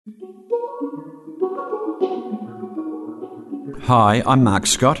Hi, I'm Mark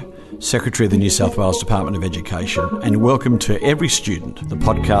Scott, Secretary of the New South Wales Department of Education, and welcome to Every Student, the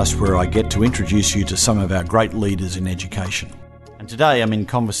podcast where I get to introduce you to some of our great leaders in education. And today I'm in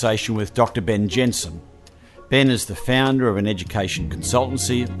conversation with Dr. Ben Jensen. Ben is the founder of an education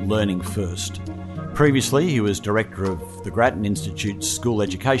consultancy, Learning First. Previously, he was director of the Grattan Institute's School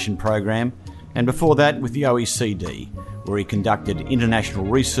Education Program, and before that with the OECD, where he conducted international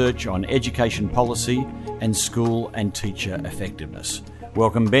research on education policy and school and teacher effectiveness.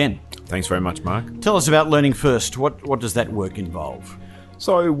 Welcome, Ben. Thanks very much, Mark. Tell us about Learning First. What does that work involve?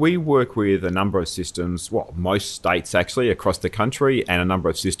 So we work with a number of systems, most states actually across the country and a number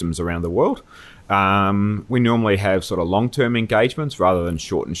of systems around the world. We normally have sort of long-term engagements rather than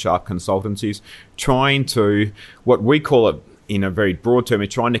short and sharp consultancies, trying to, what we call it in a very broad term, is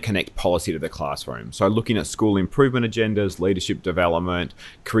trying to connect policy to the classroom. So looking at school improvement agendas, leadership development,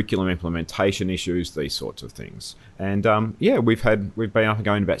 curriculum implementation issues, these sorts of things. And we've been up and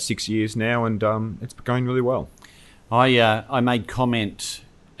going about 6 years now, and it's going really well. I made comment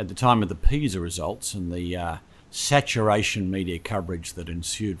at the time of the PISA results and the saturation media coverage that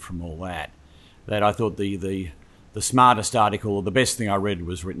ensued from all that I thought the smartest article, or the best thing I read,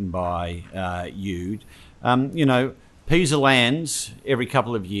 was written by you. PISA lands every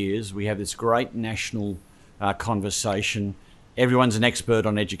couple of years. We have this great national conversation. Everyone's an expert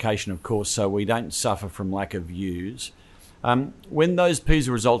on education, of course, so we don't suffer from lack of views. When those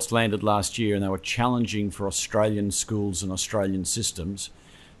PISA results landed last year and they were challenging for Australian schools and Australian systems,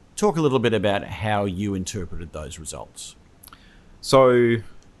 talk a little bit about how you interpreted those results. So,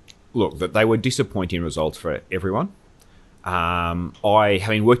 look, that they were disappointing results for everyone.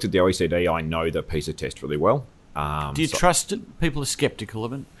 Having worked at the OECD, I know the PISA test really well. Do you trust it? People are sceptical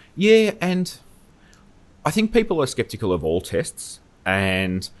of it? Yeah, and I think people are sceptical of all tests,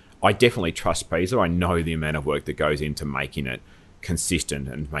 and I definitely trust PISA. I know the amount of work that goes into making it consistent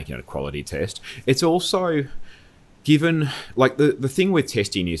and making it a quality test. It's also given, the thing with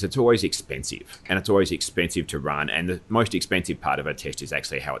testing is it's always expensive, and it's always expensive to run, and the most expensive part of a test is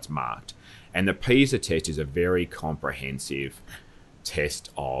actually how it's marked. And the PISA test is a very comprehensive test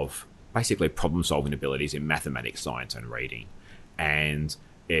of basically problem-solving abilities in mathematics, science, and reading. And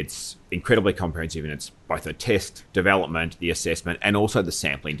it's incredibly comprehensive in its both the test development, the assessment, and also the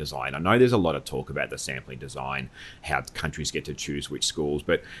sampling design. I know there's a lot of talk about the sampling design, how countries get to choose which schools,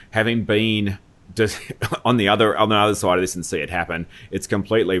 but having been on the other side of this and see it happen, it's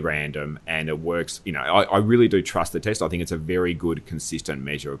completely random and it works. I really do trust the test. I think it's a very good, consistent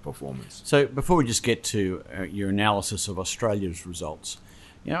measure of performance. So before we just get to your analysis of Australia's results,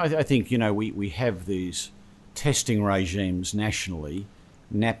 I think, we have these testing regimes nationally,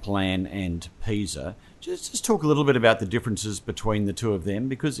 NAPLAN and PISA. Just talk a little bit about the differences between the two of them,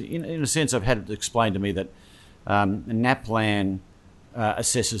 because in a sense I've had it explained to me that NAPLAN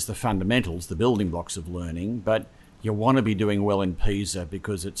assesses the fundamentals, the building blocks of learning, but you want to be doing well in PISA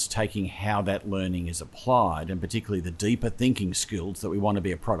because it's taking how that learning is applied, and particularly the deeper thinking skills that we want to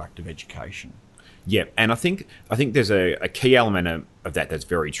be a product of education. Yeah, and I think there's a key element of that that's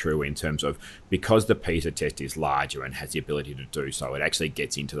very true in terms of, because the PISA test is larger and has the ability to do so, it actually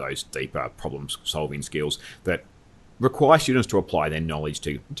gets into those deeper problem-solving skills that require students to apply their knowledge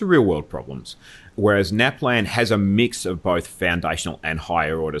to real-world problems. Whereas NAPLAN has a mix of both foundational and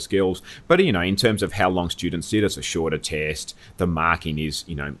higher-order skills. But, in terms of how long students sit, it's a shorter test. The marking is,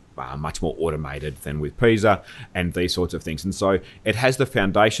 much more automated than with PISA and these sorts of things. And so it has the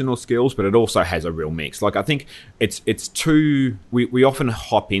foundational skills, but it also has a real mix. I think it's two... We often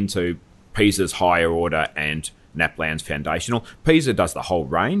hop into PISA's higher order and NAPLAN's foundational. PISA does the whole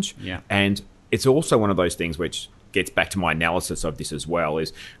range. Yeah. And it's also one of those things which gets back to my analysis of this as well,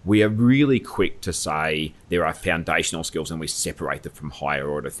 is we are really quick to say there are foundational skills and we separate them from higher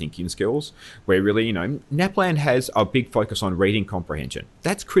order thinking skills, where really, NAPLAN has a big focus on reading comprehension.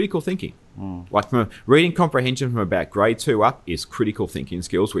 That's critical thinking. From reading comprehension from about grade 2 up is critical thinking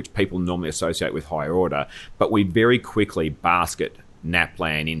skills, which people normally associate with higher order, but we very quickly basket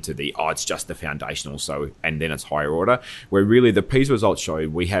NAPLAN into it's just the foundational, and then it's higher order, where really the PISA results show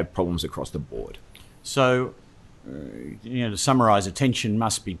we have problems across the board. So, to summarise, attention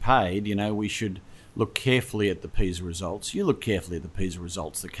must be paid. We should look carefully at the PISA results. You look carefully at the PISA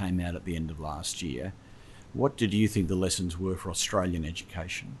results that came out at the end of last year. What did you think the lessons were for Australian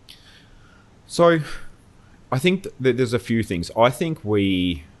education? So, I think that there's a few things. I think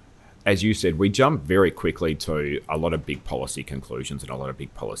we, as you said, we jumped very quickly to a lot of big policy conclusions and a lot of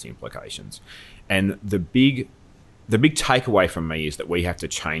big policy implications. And the big takeaway from me is that we have to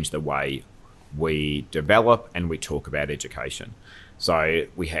change the way we develop and we talk about education. So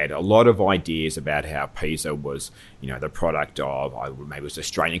we had a lot of ideas about how PISA was, the product of maybe it was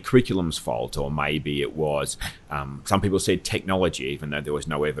Australian curriculum's fault, or maybe it was, some people said technology, even though there was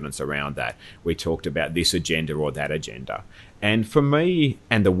no evidence around that. We talked about this agenda or that agenda. And for me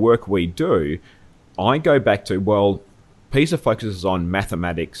and the work we do, I go back to, well, PISA focuses on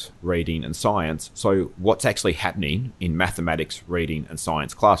mathematics, reading and science. So what's actually happening in mathematics, reading and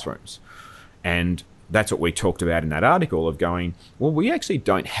science classrooms? And that's what we talked about in that article of going, well, we actually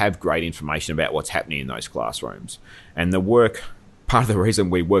don't have great information about what's happening in those classrooms. And part of the reason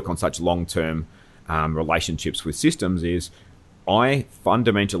we work on such long-term relationships with systems is I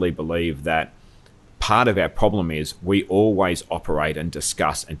fundamentally believe that part of our problem is we always operate and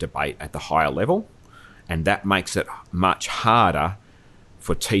discuss and debate at the higher level. And that makes it much harder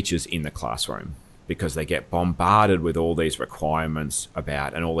for teachers in the classroom, because they get bombarded with all these requirements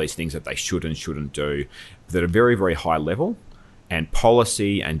about and all these things that they should and shouldn't do that are very, very high level. And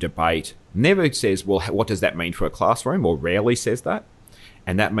policy and debate never says, well, what does that mean for a classroom, or rarely says that.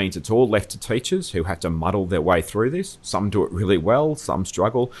 And that means it's all left to teachers who have to muddle their way through this. Some do it really well, some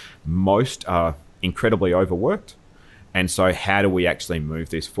struggle. Most are incredibly overworked. And so how do we actually move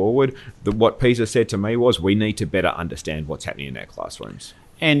this forward? What PISA said to me was, we need to better understand what's happening in our classrooms.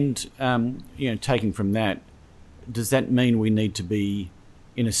 And, taking from that, does that mean we need to be,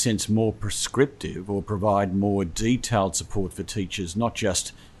 in a sense, more prescriptive or provide more detailed support for teachers, not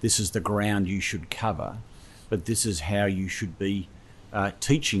just this is the ground you should cover, but this is how you should be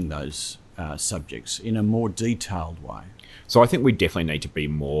teaching those subjects in a more detailed way? So I think we definitely need to be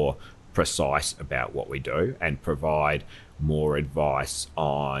more precise about what we do and provide more advice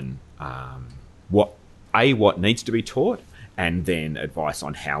on what needs to be taught, and then advice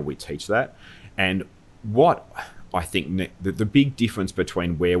on how we teach that. And what I think the big difference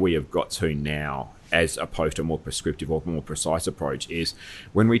between where we have got to now as opposed to a more prescriptive or more precise approach is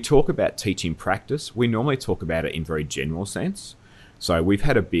when we talk about teaching practice, we normally talk about it in very general sense. So we've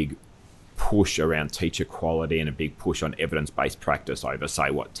had a big push around teacher quality and a big push on evidence-based practice over,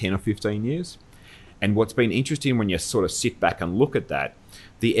 say, 10 or 15 years. And what's been interesting when you sort of sit back and look at that,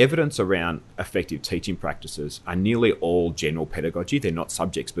 the evidence around effective teaching practices are nearly all general pedagogy. They're not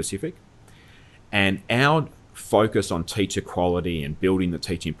subject-specific. And our focus on teacher quality and building the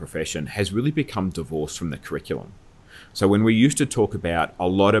teaching profession has really become divorced from the curriculum. So when we used to talk a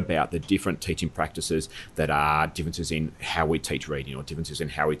lot about the different teaching practices that are differences in how we teach reading or differences in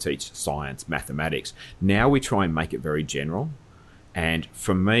how we teach science, mathematics, now we try and make it very general. And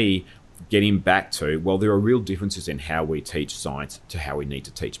for me, getting back to, well, there are real differences in how we teach science to how we need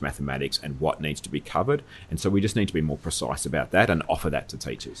to teach mathematics and what needs to be covered. And so we just need to be more precise about that and offer that to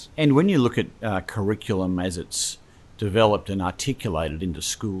teachers. And when you look at curriculum as it's developed and articulated into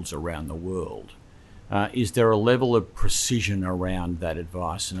schools around the world, is there a level of precision around that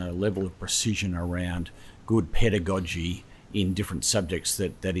advice and a level of precision around good pedagogy in different subjects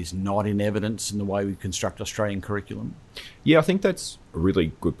that is not in evidence in the way we construct Australian curriculum? Yeah, I think that's a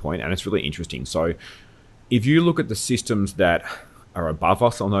really good point, and it's really interesting. So if you look at the systems that are above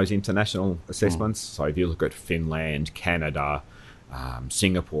us on those international assessments, so if you look at Finland, Canada,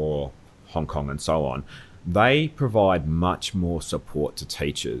 Singapore, Hong Kong and so on, they provide much more support to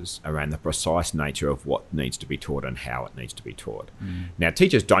teachers around the precise nature of what needs to be taught and how it needs to be taught. Now,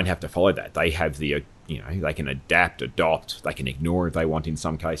 teachers don't have to follow that. They have they can adapt, adopt, they can ignore if they want in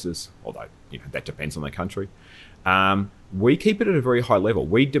some cases, although, that depends on the country. We keep it at a very high level.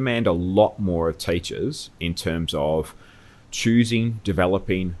 We demand a lot more of teachers in terms of choosing,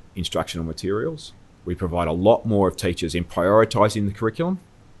 developing instructional materials. We provide a lot more of teachers in prioritising the curriculum.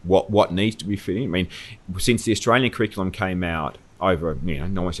 What needs to be fitting. I mean, since the Australian curriculum came out over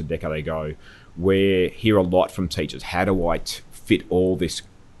almost a decade ago, we hear a lot from teachers. How do I fit all this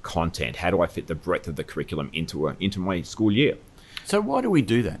content? How do I fit the breadth of the curriculum into my school year? So why do we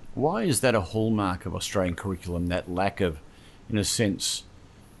do that? Why is that a hallmark of Australian curriculum, that lack of, in a sense,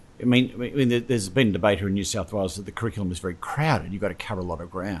 I mean, there's been debate here in New South Wales that the curriculum is very crowded. You've got to cover a lot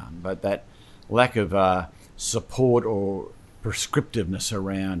of ground. But that lack of support or prescriptiveness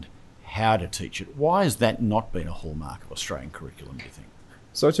around how to teach it, why has that not been a hallmark of Australian curriculum, do you think?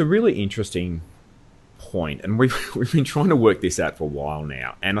 So it's a really interesting point, and we've been trying to work this out for a while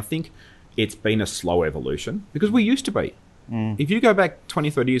now, and I think it's been a slow evolution because we used to be. If you go back 20,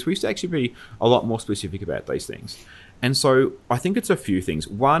 30 years, we used to actually be a lot more specific about these things. And so I think it's a few things.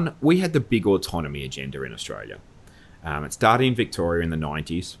 One, we had the big autonomy agenda in Australia. It started in Victoria in the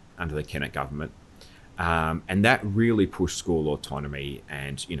 90s under the Kennett government. And that really pushed school autonomy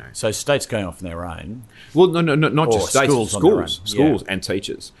and, So states going off on their own? Well, no, not just states. Schools and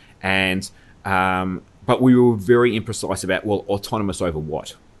teachers. And but we were very imprecise about, well, autonomous over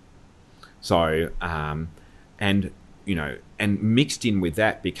what? So, and mixed in with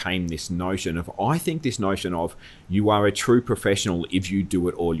that became this notion of, you are a true professional if you do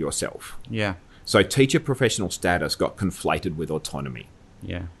it all yourself. Yeah. So teacher professional status got conflated with autonomy.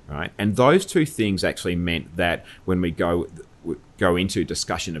 Yeah. Right. And those two things actually meant that when we go into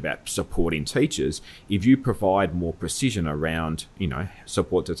discussion about supporting teachers, if you provide more precision around,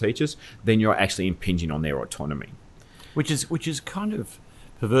 support to teachers, then you're actually impinging on their autonomy. Which is kind of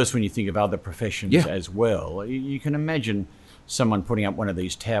perverse when you think of other professions as well. You can imagine someone putting up one of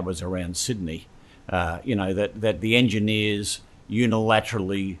these towers around Sydney, that the engineers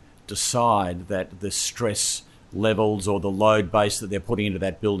unilaterally decide that the stress levels or the load base that they're putting into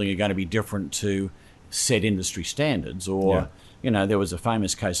that building are going to be different to set industry standards. Or, there was a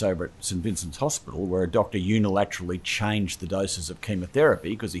famous case over at St Vincent's Hospital where a doctor unilaterally changed the doses of chemotherapy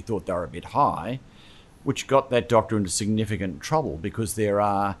because he thought they were a bit high, which got that doctor into significant trouble because there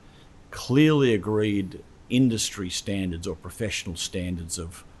are clearly agreed industry standards or professional standards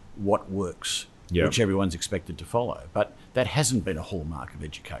of what works, which everyone's expected to follow. But that hasn't been a hallmark of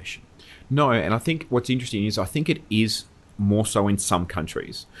education. No, and I think what's interesting is I think it is more so in some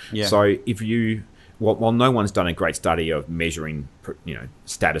countries. Yeah. So if you... Well, no one's done a great study of measuring,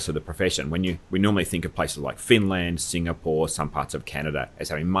 status of the profession. We normally think of places like Finland, Singapore, some parts of Canada as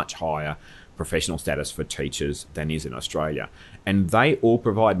having much higher professional status for teachers than is in Australia. And they all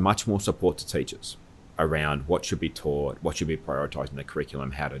provide much more support to teachers around what should be taught, what should be prioritised in the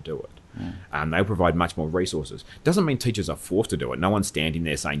curriculum, how to do it. They provide much more resources. Doesn't mean teachers are forced to do it. No one's standing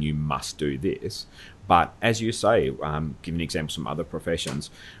there saying you must do this. But as you say, giving examples from other professions,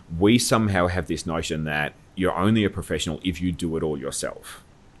 we somehow have this notion that you're only a professional if you do it all yourself.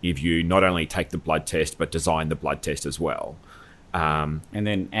 If you not only take the blood test, but design the blood test as well. And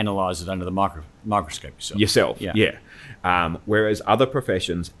then analyse it under the microscope yourself. Whereas other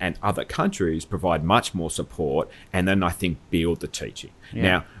professions and other countries provide much more support and then I think build the teaching. Yeah.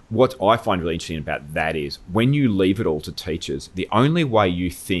 Now, what I find really interesting about that is when you leave it all to teachers, the only way you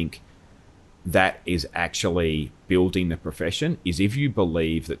think that is actually building the profession is if you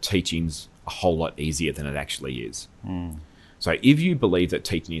believe that teaching's a whole lot easier than it actually is. So if you believe that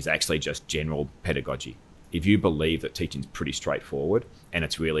teaching is actually just general pedagogy, if you believe that teaching's pretty straightforward and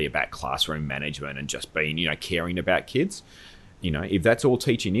it's really about classroom management and just being, caring about kids, if that's all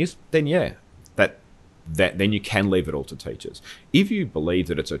teaching is, then then you can leave it all to teachers. If you believe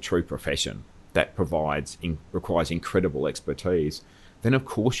that it's a true profession that requires incredible expertise, then of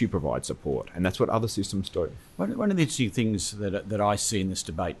course you provide support, and that's what other systems do. One of the interesting things that I see in this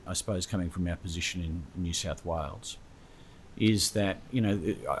debate, I suppose, coming from our position in New South Wales, is that,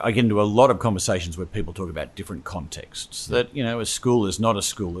 I get into a lot of conversations where people talk about different contexts, that, a school is not a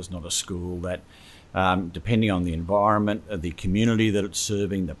school is not a school, that depending on the environment, the community that it's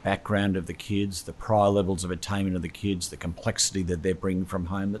serving, the background of the kids, the prior levels of attainment of the kids, the complexity that they're bringing from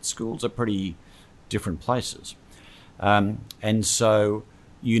home, that schools are pretty different places. And so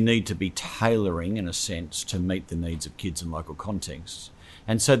you need to be tailoring, in a sense, to meet the needs of kids in local contexts.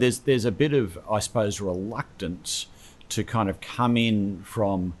 And so there's a bit of, I suppose, reluctance to kind of come in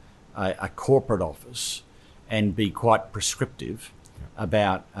from a corporate office and be quite prescriptive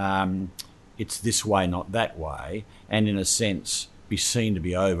about it's this way, not that way, and in a sense be seen to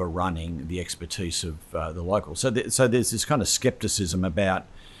be overrunning the expertise of the local. So there's this kind of scepticism about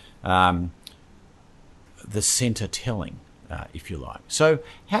the centre telling, if you like. So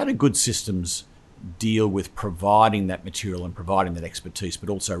how do good systems deal with providing that material and providing that expertise, but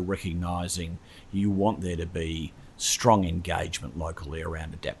also recognising you want there to be strong engagement locally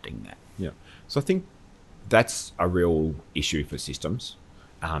around adapting that? Yeah. So I think that's a real issue for systems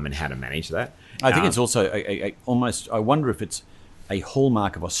and how to manage that. I think it's also almost, I wonder if it's a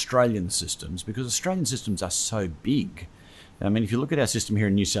hallmark of Australian systems, because Australian systems are so big. I mean, if you look at our system here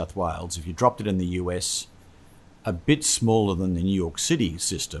in New South Wales, if you dropped it in the US, a bit smaller than the New York City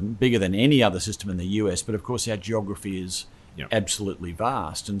system, bigger than any other system in the US, but of course our geography is absolutely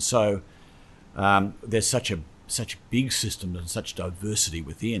vast. And so there's such big systems and such diversity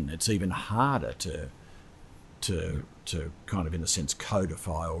within, it's even harder to kind of, in a sense,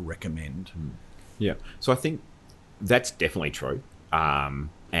 codify or recommend. Yeah. So I think that's definitely true. And,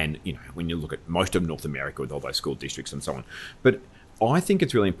 when you look at most of North America with all those school districts and so on. But I think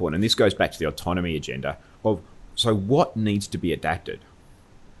it's really important, and this goes back to the autonomy agenda of, so what needs to be adapted?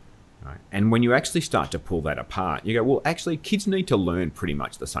 Right? And when you actually start to pull that apart, you go, well, actually, kids need to learn pretty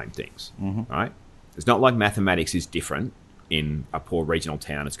much the same things, right? It's not like mathematics is different in a poor regional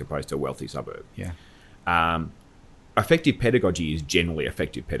town as opposed to a wealthy suburb. Yeah. Effective pedagogy is generally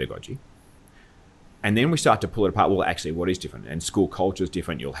effective pedagogy. And then we start to pull it apart. Well, actually, what is different? And school culture is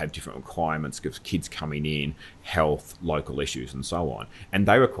different. You'll have different requirements because kids coming in, health, local issues, and so on. And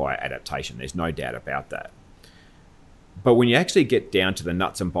they require adaptation. There's no doubt about that. But when you actually get down to the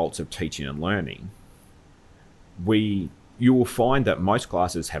nuts and bolts of teaching and learning, you will find that most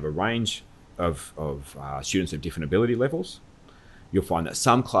classes have a range of students of different ability levels. You'll find that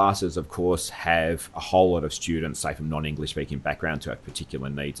some classes, of course, have a whole lot of students, say from non-English speaking backgrounds, who have particular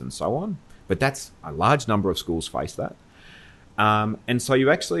needs and so on. But that's a large number of schools face that. And so you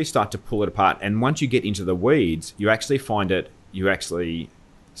actually start to pull it apart. And once you get into the weeds, you actually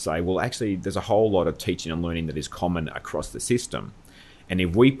say, well, actually, there's a whole lot of teaching and learning that is common across the system. And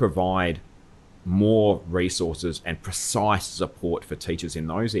if we provide more resources and precise support for teachers in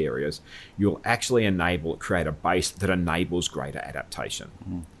those areas, you'll actually create a base that enables greater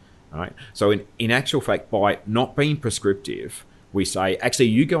adaptation. Right? So in actual fact, by not being prescriptive, we say, actually,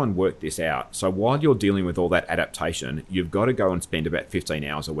 you go and work this out. So while you're dealing with all that adaptation, you've got to go and spend about 15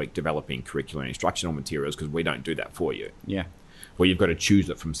 hours a week developing curriculum and instructional materials because we don't do that for you. Yeah. Well, you've got to choose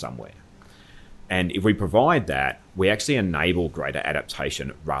it from somewhere. And if we provide that, we actually enable greater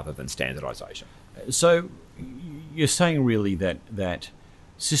adaptation rather than standardization. So you're saying really that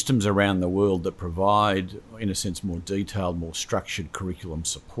systems around the world that provide, in a sense, more detailed, more structured curriculum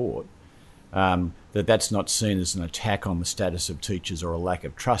support, that's not seen as an attack on the status of teachers or a lack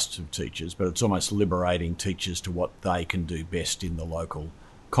of trust of teachers, but it's almost liberating teachers to what they can do best in the local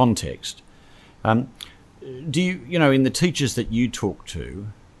context. Do you, in the teachers that you talk to,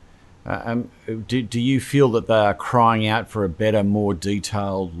 do you feel that they are crying out for a better, more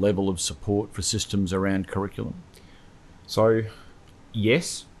detailed level of support for systems around curriculum? So,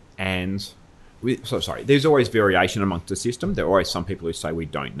 yes, and there's always variation amongst the system. There are always some people who say we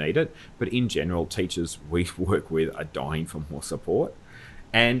don't need it, but in general, teachers we work with are dying for more support.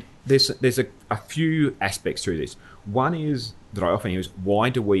 And there's a few aspects through this. One is that I often hear is, why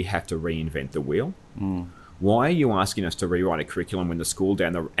do we have to reinvent the wheel? Why are you asking us to rewrite a curriculum when the school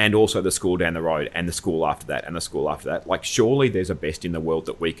and also the school down the road and the school after that and the school after that? Like, surely there's a best in the world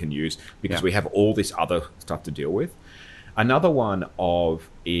that we can use because we have all this other stuff to deal with. Another one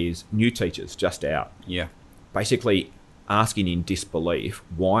is new teachers just out. Yeah. Basically asking in disbelief,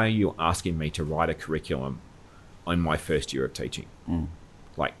 why are you asking me to write a curriculum on my first year of teaching?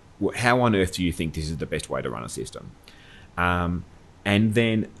 Like, how on earth do you think this is the best way to run a system? And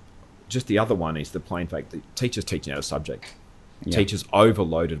then just the other one is the plain fact that teachers teaching out of subject. Yeah. Teachers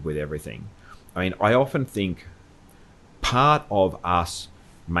overloaded with everything. I mean, I often think part of us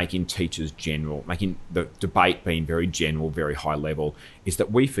making teachers general, making the debate being very general, very high level, is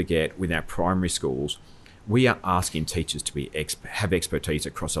that we forget with our primary schools, we are asking teachers to have expertise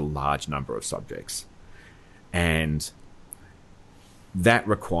across a large number of subjects. And that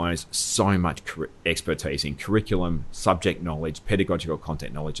requires so much expertise in curriculum, subject knowledge, pedagogical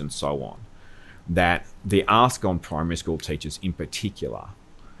content knowledge, and so on, that the ask on primary school teachers in particular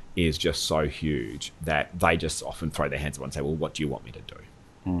is just so huge that they just often throw their hands up and say, well, what do you want me to do?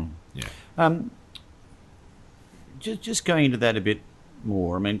 Yeah. Just going into that a bit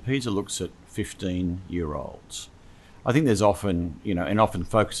more, I mean, PISA looks at 15-year-olds. I think there's often, and often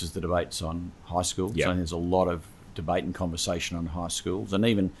focuses the debates on high schools. Yep. I think there's a lot of debate and conversation on high schools, and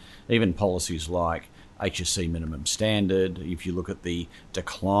even policies like HSC minimum standard. If you look at the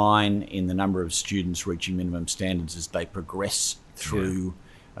decline in the number of students reaching minimum standards as they progress through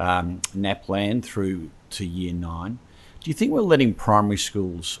NAPLAN through to year 9, do you think we're letting primary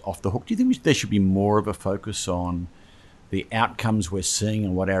schools off the hook? Do you think there should be more of a focus on the outcomes we're seeing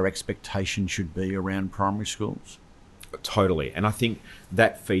and what our expectations should be around primary schools? Totally. And I think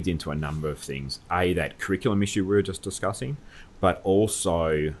that feeds into a number of things. That curriculum issue we were just discussing, but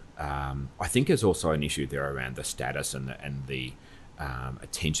also I think there's also an issue there around the status and the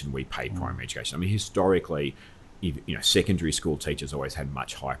attention we pay primary education. I mean, historically, secondary school teachers always had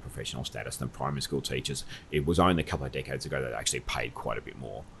much higher professional status than primary school teachers. It was only a couple of decades ago that they actually paid quite a bit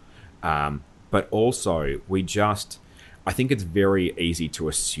more. But also, I think it's very easy to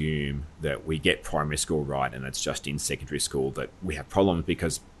assume that we get primary school right and it's just in secondary school that we have problems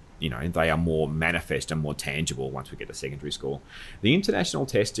because, they are more manifest and more tangible once we get to secondary school. The international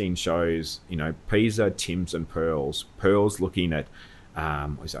testing shows, PISA, TIMSS and PIRLS. PIRLS looking at,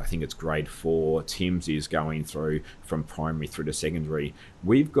 I think it's grade 4. TIMSS is going through from primary through to secondary.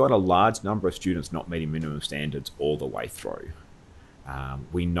 We've got a large number of students not meeting minimum standards all the way through.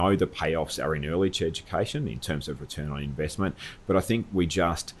 We know the payoffs are in early education in terms of return on investment, but I think we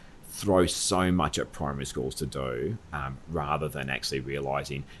just throw so much at primary schools to do rather than actually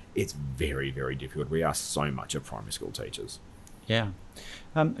realising it's very, very difficult. We ask so much of primary school teachers. Yeah.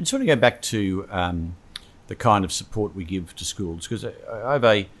 I just want to go back to the kind of support we give to schools? Because I have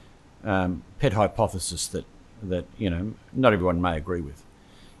a pet hypothesis that not everyone may agree with,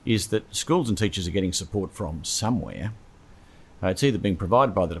 is that schools and teachers are getting support from somewhere. It's either being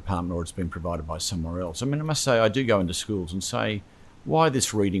provided by the department or it's been provided by somewhere else. I mean, I must say, I do go into schools and say, why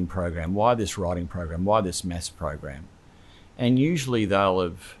this reading program? Why this writing program? Why this maths program? And usually they'll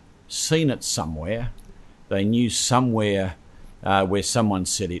have seen it somewhere. They knew somewhere where someone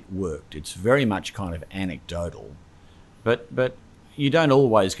said it worked. It's very much kind of anecdotal. But you don't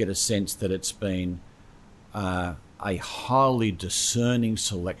always get a sense that it's been a highly discerning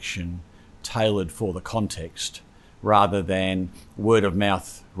selection tailored for the context, rather than word of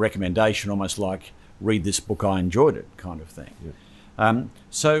mouth recommendation, almost like read this book, I enjoyed it kind of thing. Yeah.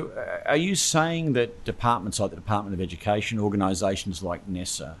 So are you saying that departments like the Department of Education, organisations like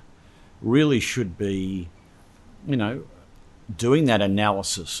NESA, really should be, doing that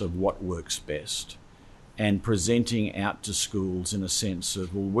analysis of what works best and presenting out to schools in a sense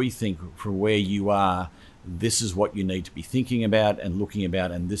of, well, we think from where you are, this is what you need to be thinking about and looking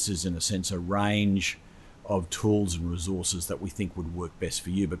about, and this is, in a sense, a range of tools and resources that we think would work best for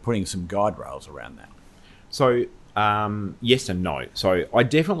you, but putting some guide rails around that? So, yes and no. So I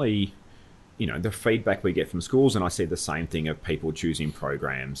definitely, the feedback we get from schools, and I see the same thing of people choosing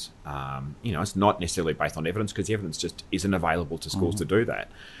programs, it's not necessarily based on evidence, because the evidence just isn't available to schools to do that.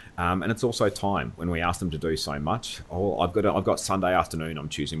 And it's also time. When we ask them to do so much, I've got Sunday afternoon, I'm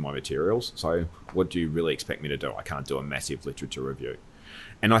choosing my materials, so what do you really expect me to do? I can't do a massive literature review.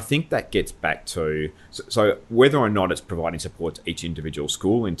 And I think that gets back to, so whether or not it's providing support to each individual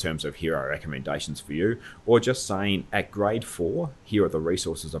school in terms of here are recommendations for you, or just saying at grade 4, here are the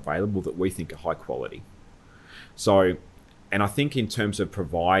resources available that we think are high quality. So, and I think in terms of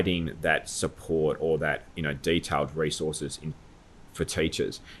providing that support or that, detailed resources for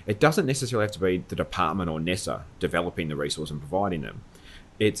teachers, it doesn't necessarily have to be the department or NESA developing the resource and providing them.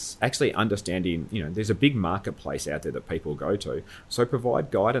 It's actually understanding, there's a big marketplace out there that people go to. So provide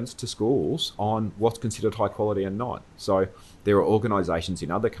guidance to schools on what's considered high quality and not. So there are organisations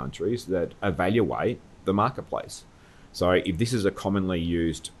in other countries that evaluate the marketplace. So if this is a commonly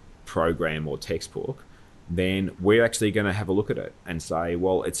used program or textbook, then we're actually going to have a look at it and say,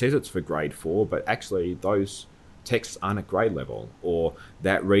 well, it says it's for grade 4, but actually those texts aren't at grade level, or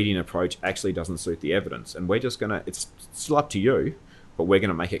that reading approach actually doesn't suit the evidence. And we're just going to, it's still up to you, but we're going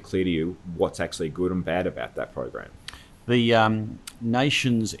to make it clear to you what's actually good and bad about that program. The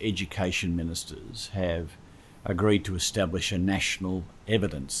nation's education ministers have agreed to establish a National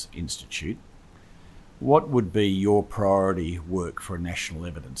Evidence Institute. What would be your priority work for a National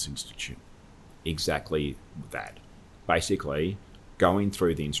Evidence Institute? Exactly that. Basically, going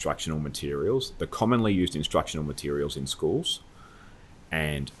through the instructional materials, the commonly used instructional materials in schools,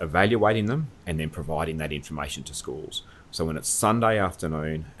 and evaluating them, and then providing that information to schools. So when it's Sunday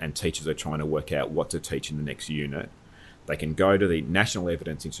afternoon and teachers are trying to work out what to teach in the next unit, they can go to the National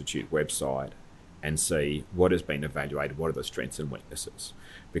Evidence Institute website and see what has been evaluated, what are the strengths and weaknesses.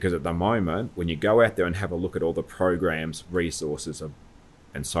 Because at the moment, when you go out there and have a look at all the programs, resources,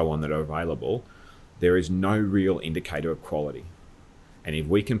 and so on that are available, there is no real indicator of quality. And if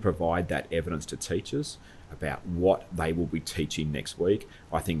we can provide that evidence to teachers about what they will be teaching next week,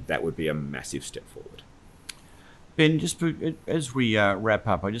 I think that would be a massive step forward. Ben, just as we wrap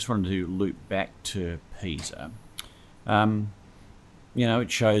up, I just wanted to loop back to PISA.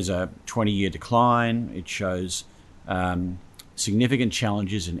 It shows a 20-year decline. It shows significant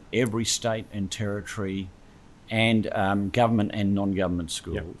challenges in every state and territory, and government and non-government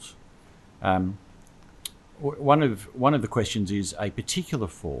schools. Yep. One of the questions is a particular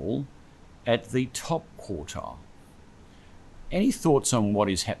fall at the top quartile. Any thoughts on what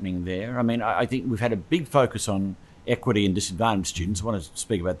is happening there? I mean, I think we've had a big focus on equity and disadvantaged students. I want to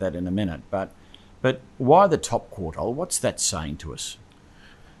speak about that in a minute. But why the top quartile? What's that saying to us?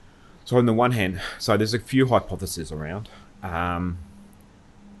 So on the one hand, there's a few hypotheses around.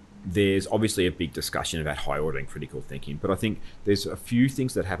 There's obviously a big discussion about high ordering critical thinking, but I think there's a few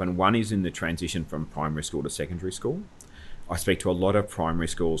things that happen. One is in the transition from primary school to secondary school. I speak to a lot of primary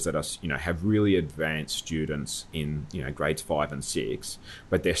schools that are, have really advanced students in, grades 5 and 6,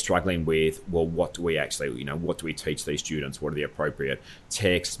 but they're struggling with, well, what do we actually, what do we teach these students? What are the appropriate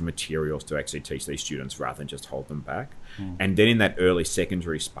texts, materials to actually teach these students rather than just hold them back? And then in that early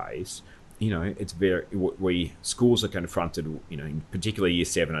secondary space, it's schools are confronted, in particularly year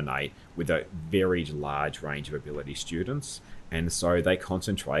 7 and 8, with a very large range of ability students. And so they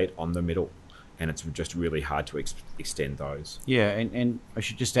concentrate on the middle. and it's just really hard to extend those. Yeah, and I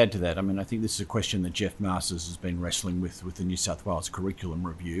should just add to that. I mean, I think this is a question that Jeff Masters has been wrestling with the New South Wales curriculum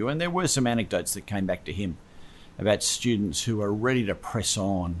review, and there were some anecdotes that came back to him about students who are ready to press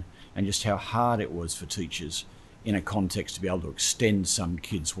on, and just how hard it was for teachers in a context to be able to extend some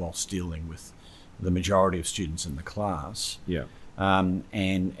kids whilst dealing with the majority of students in the class. Yeah.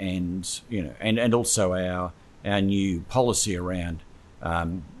 And you know, and also our new policy around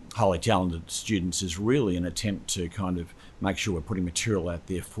highly talented students is really an attempt to kind of make sure we're putting material out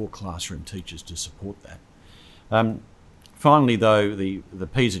there for classroom teachers to support that. Finally, though, the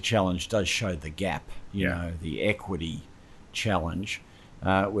PISA challenge does show the gap, you know, the equity challenge.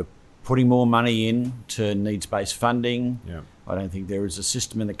 We're putting more money in to needs-based funding. Yeah. I don't think there is a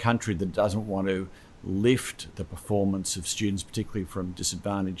system in the country that doesn't want to lift the performance of students, particularly from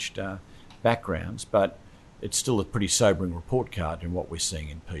disadvantaged backgrounds, but it's still a pretty sobering report card in what we're seeing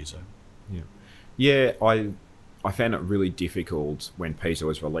in PISA. Yeah, I found it really difficult when PISA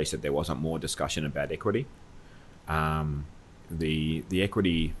was released that there wasn't more discussion about equity. The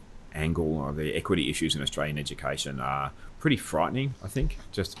equity angle or the equity issues in Australian education are pretty frightening, I think.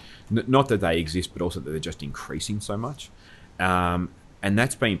 Just not that they exist, but also that they're just increasing so much. And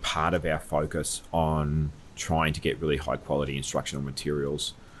that's been part of our focus on trying to get really high quality instructional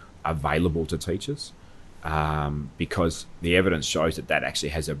materials available to teachers. Because the evidence shows that actually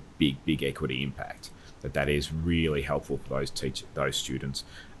has a big equity impact, that is really helpful for those students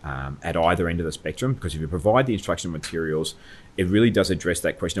at either end of the spectrum. Because if you provide the instructional materials, it really does address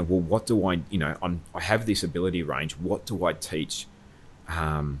that question of, well, what do I have this ability range, what do I teach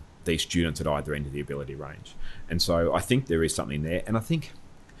these students at either end of the ability range? And so I think there is something there. And I think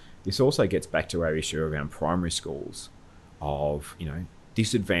this also gets back to our issue around primary schools of,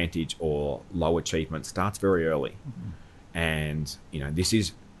 disadvantage or low achievement starts very early. Mm-hmm. And, this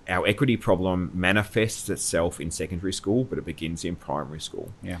is our equity problem manifests itself in secondary school, but it begins in primary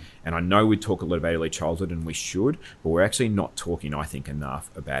school. Yeah. And I know we talk a lot about early childhood, and we should, but we're actually not talking, I think,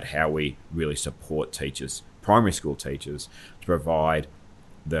 enough about how we really support teachers, primary school teachers, to provide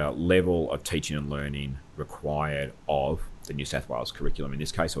the level of teaching and learning required of the New South Wales curriculum in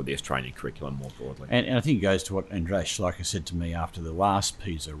this case, or the Australian curriculum more broadly. And I think it goes to what Andreas Schleicher said to me after the last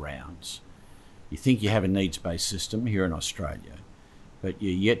PISA rounds. You think you have a needs-based system here in Australia, but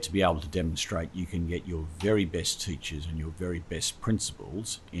you're yet to be able to demonstrate you can get your very best teachers and your very best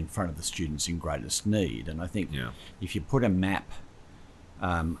principals in front of the students in greatest need. And I think if you put a map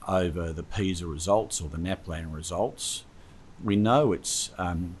over the PISA results or the NAPLAN results, we know it's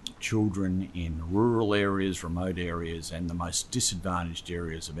children in rural areas, remote areas, and the most disadvantaged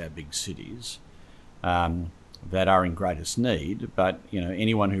areas of our big cities that are in greatest need. But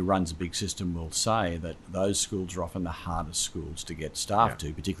anyone who runs a big system will say that those schools are often the hardest schools to get staff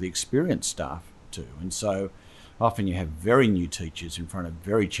to, particularly experienced staff to. And so often you have very new teachers in front of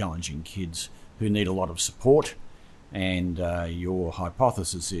very challenging kids who need a lot of support. And your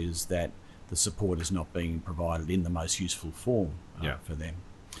hypothesis is that the support is not being provided in the most useful form for them.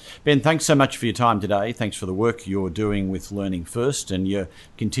 Ben, thanks so much for your time today. Thanks for the work you're doing with Learning First and your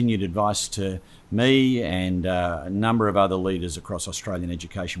continued advice to me and a number of other leaders across Australian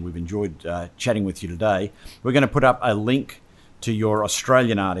education. We've enjoyed chatting with you today. We're going to put up a link to your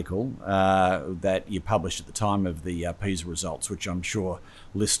Australian article that you published at the time of the PISA results, which I'm sure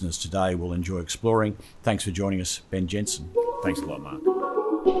listeners today will enjoy exploring. Thanks for joining us, Ben Jensen. Thanks a lot, Mark.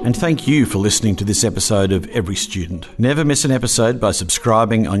 And thank you for listening to this episode of Every Student. Never miss an episode by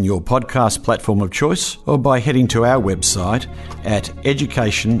subscribing on your podcast platform of choice or by heading to our website at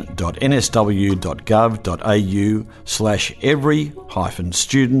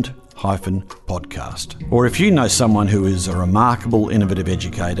education.nsw.gov.au/every-student-podcast. Or if you know someone who is a remarkable, innovative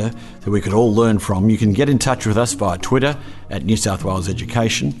educator that we could all learn from, you can get in touch with us via Twitter at New South Wales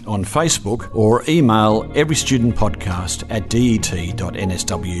Education, on Facebook, or email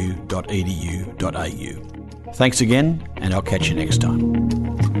everystudentpodcast@det.nsw.edu.au. Thanks again, and I'll catch you next time.